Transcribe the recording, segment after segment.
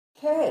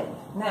Okay,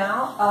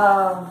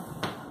 now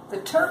the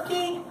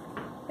turkey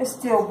is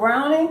still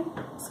browning.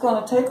 It's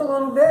going to take a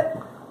little bit,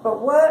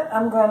 but what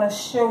I'm going to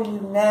show you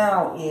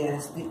now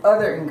is the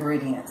other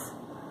ingredients.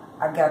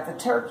 I've got the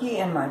turkey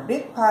in my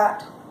big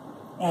pot,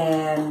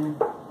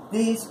 and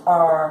these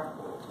are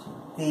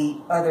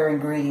the other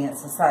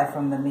ingredients aside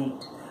from the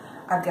meat.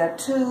 I've got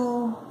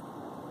two,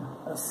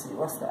 let's see,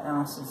 what's the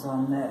ounces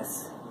on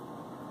this?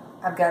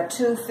 I've got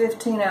two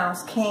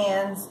 15-ounce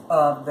cans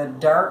of the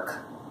dark,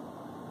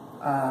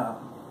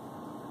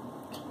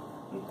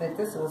 you'd think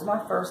this was my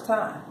first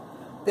time.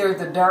 They're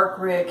the dark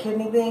red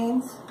kidney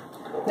beans.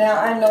 Now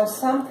I know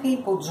some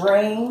people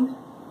drain,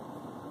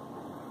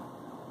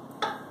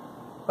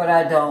 but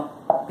I don't,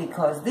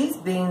 because these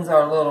beans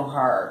are a little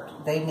hard.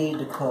 They need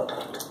to cook.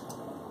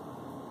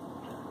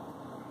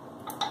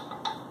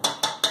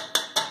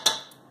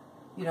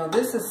 You know,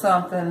 this is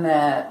something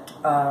that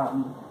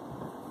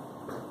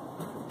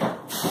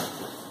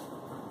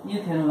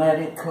you can let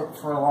it cook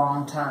for a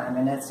long time,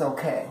 and it's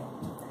okay.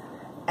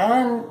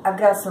 And I've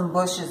got some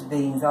Bush's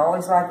beans. I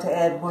always like to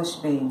add Bush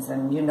beans,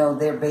 and you know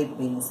they're baked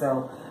beans,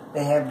 so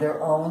they have their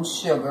own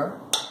sugar.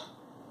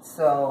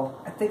 So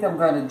I think I'm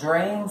going to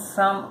drain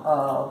some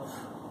of,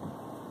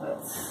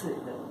 let's see,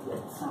 let's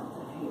get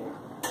something here.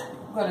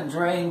 I'm going to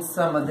drain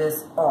some of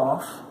this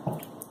off.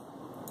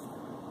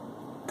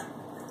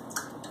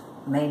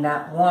 May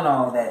not want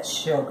all that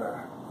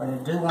sugar, but I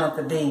do want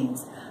the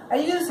beans. I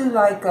usually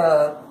like 2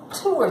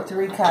 or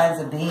 3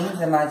 kinds of beans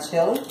in my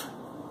chili,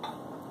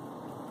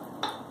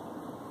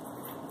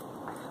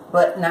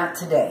 but not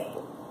today.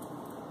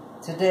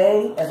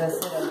 Today, as I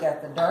said, I've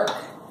got the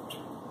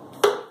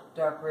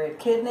dark red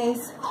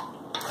kidneys,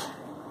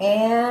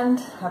 and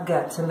I've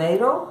got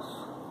tomatoes,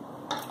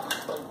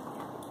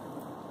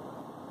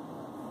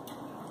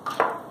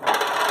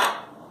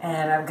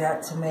 and I've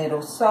got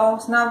tomato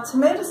sauce. Now,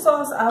 tomato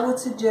sauce, I would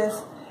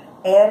suggest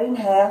adding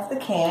half the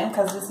can,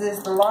 because this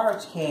is the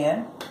large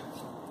can.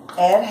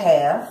 Add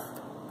half.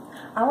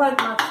 I like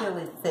my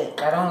chili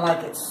thick. I don't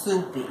like it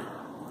soupy.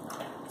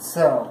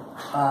 So,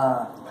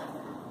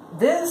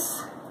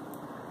 this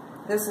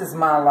is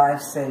my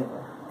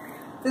lifesaver.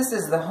 This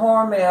is the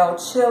Hormel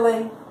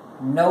chili,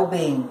 no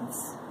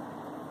beans.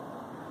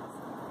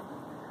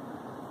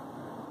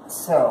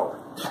 So,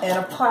 in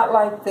a pot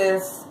like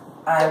this,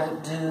 I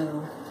would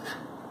do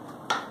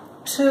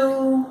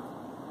two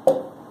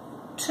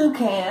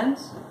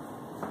cans.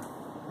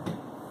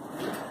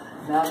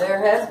 Now, there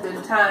has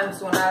been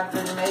times when I've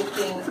been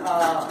making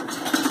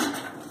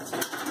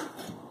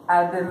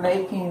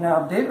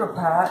a bigger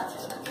pot,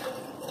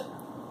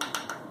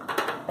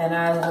 and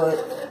I would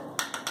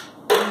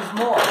use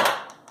more,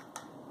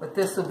 but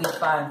this will be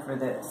fine for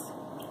this.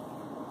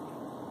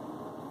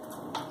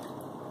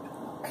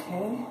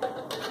 Okay,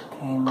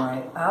 came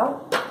right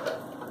out,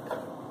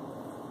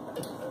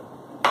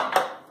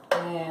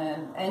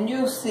 and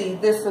you'll see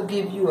this will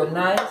give you a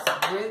nice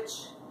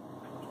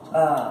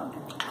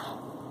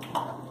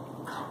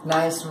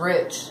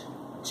rich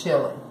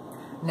chili.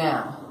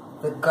 Now,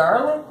 the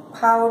garlic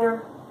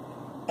powder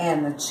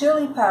and the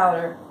chili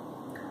powder,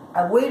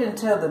 I wait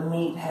until the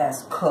meat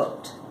has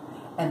cooked,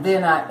 and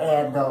then I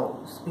add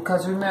those.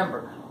 Because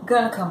remember, you're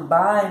going to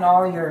combine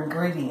all your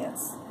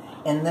ingredients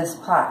in this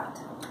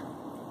pot,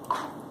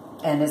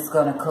 and it's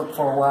going to cook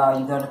for a while.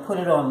 You're going to put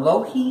it on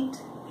low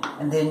heat,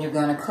 and then you're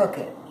going to cook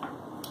it.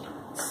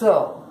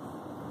 So,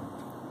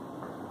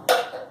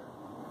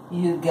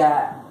 you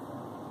got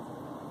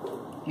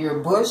your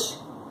Bush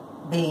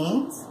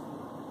beans,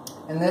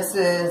 and this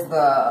is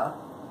the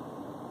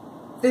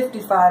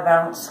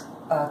 55-ounce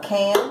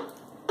can.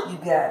 You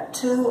got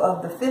 2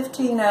 of the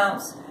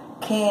 15-ounce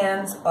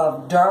cans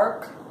of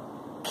dark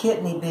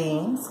kidney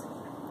beans.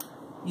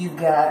 You've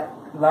got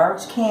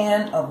large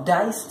can of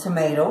diced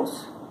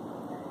tomatoes,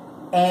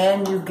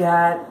 and you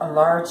got a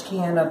large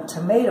can of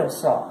tomato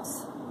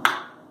sauce.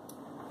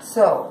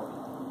 So,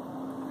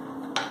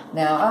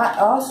 now I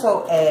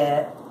also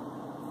add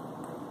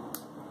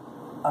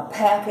a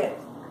packet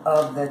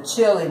of the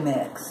chili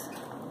mix.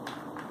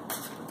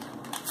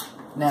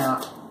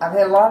 Now, I've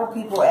had a lot of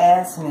people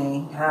ask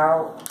me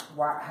how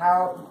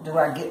do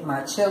I get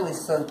my chili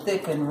so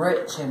thick and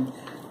rich, and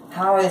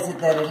how is it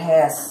that it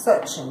has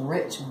such a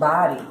rich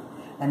body?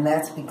 And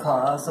that's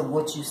because of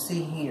what you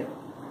see here.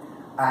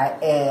 I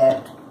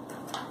add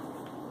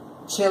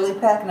chili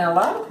pack. Now, a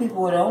lot of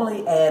people would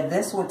only add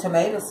this with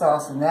tomato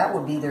sauce, and that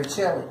would be their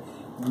chili.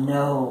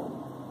 No.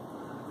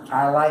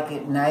 I like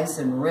it nice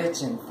and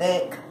rich and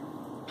thick,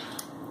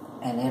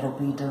 and it'll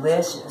be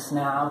delicious.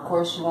 Now, of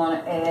course, you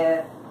want to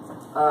add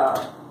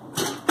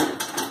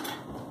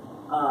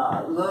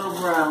little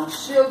brown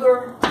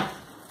sugar,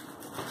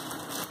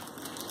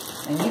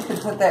 and you can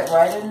put that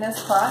right in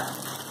this pot.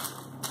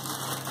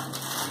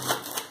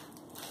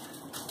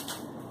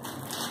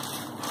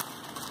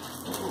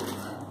 Ooh,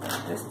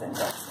 this thing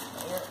got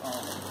some air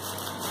on it.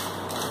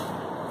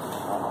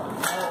 Oh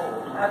no,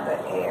 not the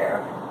air.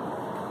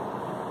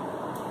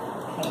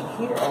 Can't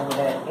hear over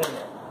that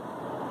air.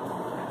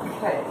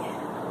 Okay.